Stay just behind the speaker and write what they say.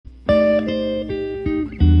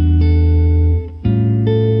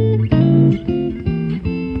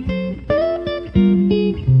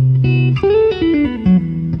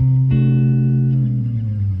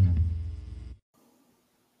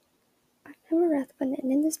Rathbun,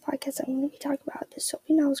 and in this podcast I'm going to be talking about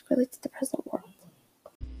dystopian novels related to the present world.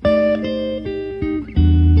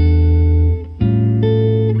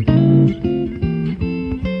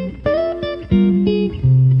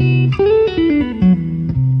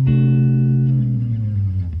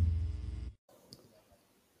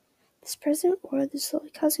 This present world is slowly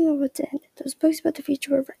causing the world to end. Those books about the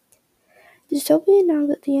future were right. Dystopian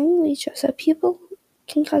novel The Young Lead shows how people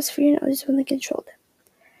can cause fear in others when they control them.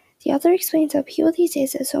 The author explains how people these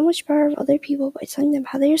days have so much power over other people by telling them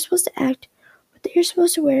how they are supposed to act, what they are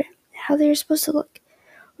supposed to wear, and how they are supposed to look,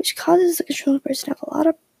 which causes the controlling person to have a lot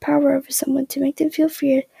of power over someone to make them feel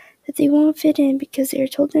fear that they won't fit in because they are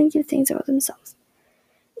told negative things about themselves.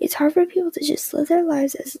 It's hard for people to just live their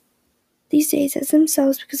lives these days as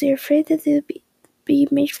themselves because they are afraid that they will be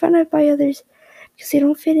made fun of by others because they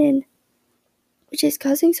don't fit in, which is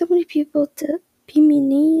causing so many people to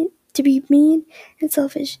be mean and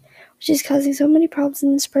selfish, which is causing so many problems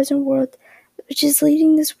in this present world, which is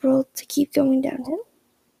leading this world to keep going downhill.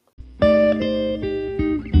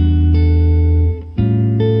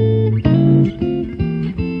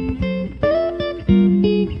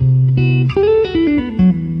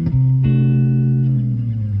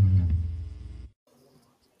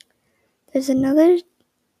 There's another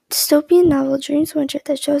dystopian novel, Dreams Winter,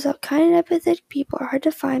 that shows how kind and empathetic people are hard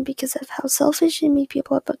to find because of how selfish and mean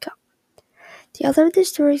people have become. The author of this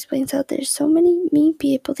story explains how there's so many mean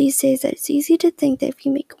people these days that it's easy to think that if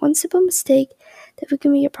you make one simple mistake, that we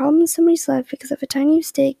can make a problem in somebody's life because of a tiny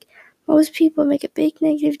mistake. Most people make a big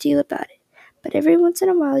negative deal about it. But every once in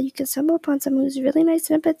a while, you can stumble upon someone who's really nice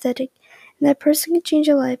and empathetic, and that person can change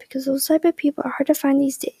your life because those type of people are hard to find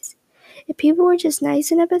these days. If people were just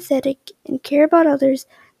nice and empathetic and care about others,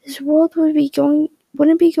 this world wouldn't be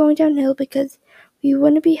going downhill because we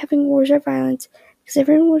wouldn't be having wars or violence, because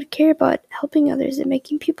everyone would care about helping others and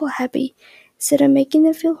making people happy instead of making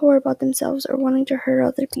them feel horrible about themselves or wanting to hurt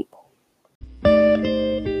other people.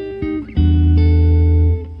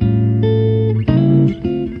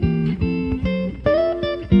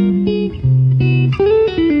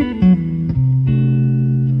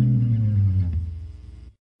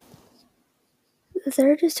 The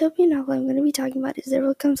third dystopian novel I'm going to be talking about is There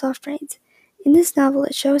Will Come Soft Rains. In this novel,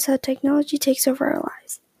 it shows how technology takes over our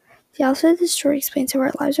lives. The author of this story explains how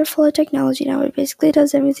our lives are full of technology now. It basically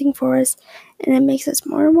does everything for us, and it makes us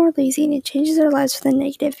more and more lazy, and it changes our lives for the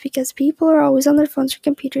negative because people are always on their phones or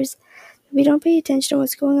computers. We don't pay attention to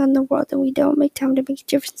what's going on in the world, and we don't make time to make a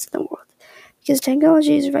difference in the world because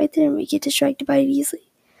technology is right there and we get distracted by it easily.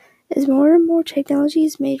 As more and more technology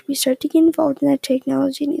is made, we start to get involved in that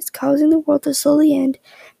technology, and it's causing the world to slowly end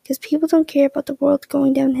because people don't care about the world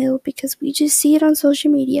going downhill because we just see it on social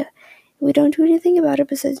media. We don't do anything about it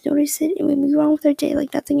besides notice it, and we move on with our day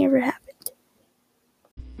like nothing ever happened.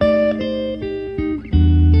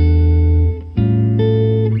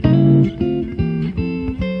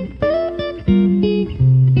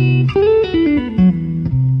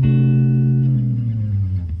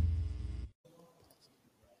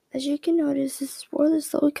 As you can notice, this world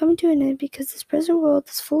is slowly coming to an end because this present world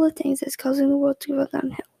is full of things that's causing the world to go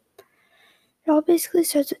downhill. It all basically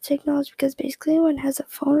starts with technology because basically everyone has a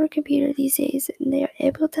phone or computer these days, and they are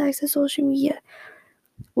able to access social media,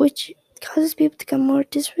 which causes people to become more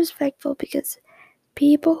disrespectful because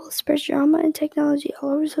people spread drama and technology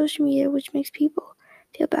all over social media, which makes people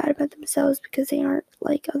feel bad about themselves because they aren't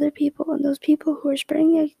like other people, and those people who are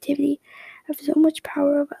spreading negativity have so much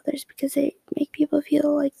power over others because they make people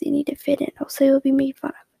feel like they need to fit in, else they will be made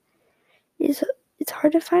fun of. It's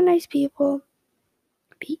hard to find nice people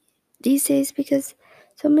these days because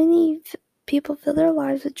so many people fill their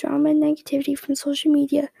lives with drama and negativity from social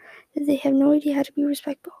media that they have no idea how to be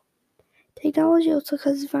respectful. Technology also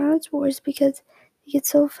causes violence wars because they get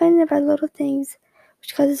so offended by little things,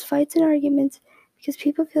 which causes fights and arguments because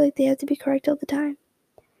people feel like they have to be correct all the time.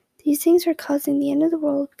 These things are causing the end of the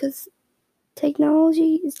world because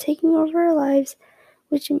technology is taking over our lives,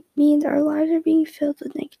 which means our lives are being filled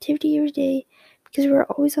with negativity every day because we're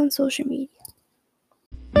always on social media.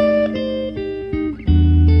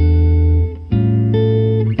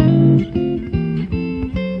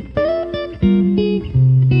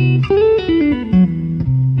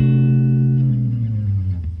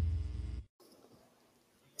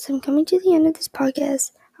 So I'm coming to the end of this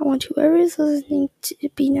podcast. I want whoever is listening to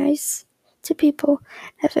be nice to people,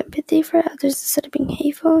 have empathy for others instead of being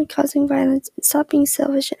hateful and causing violence, and stop being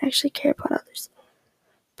selfish and actually care about others.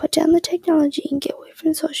 Put down the technology and get away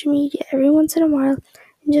from social media every once in a while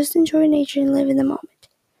and just enjoy nature and live in the moment.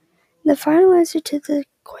 And the final answer to the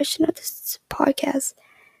question of this podcast,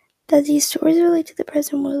 that these stories relate to the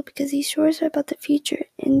present world because these stories are about the future,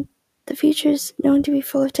 and the future is known to be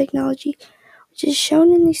full of technology, which is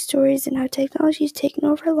shown in these stories and how technology is taking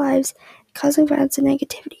over our lives, causing violence and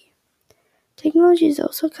negativity. Technology is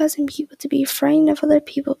also causing people to be frightened of other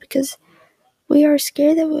people because we are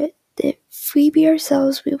scared that if we be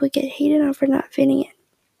ourselves, we will get hated on for not fitting in.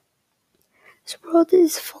 This world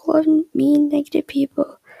is full of mean, negative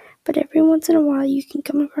people, but every once in a while you can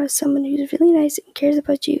come across someone who's really nice and cares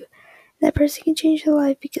about you. And that person can change your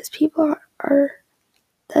life because people are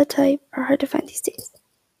that type are hard to find these days.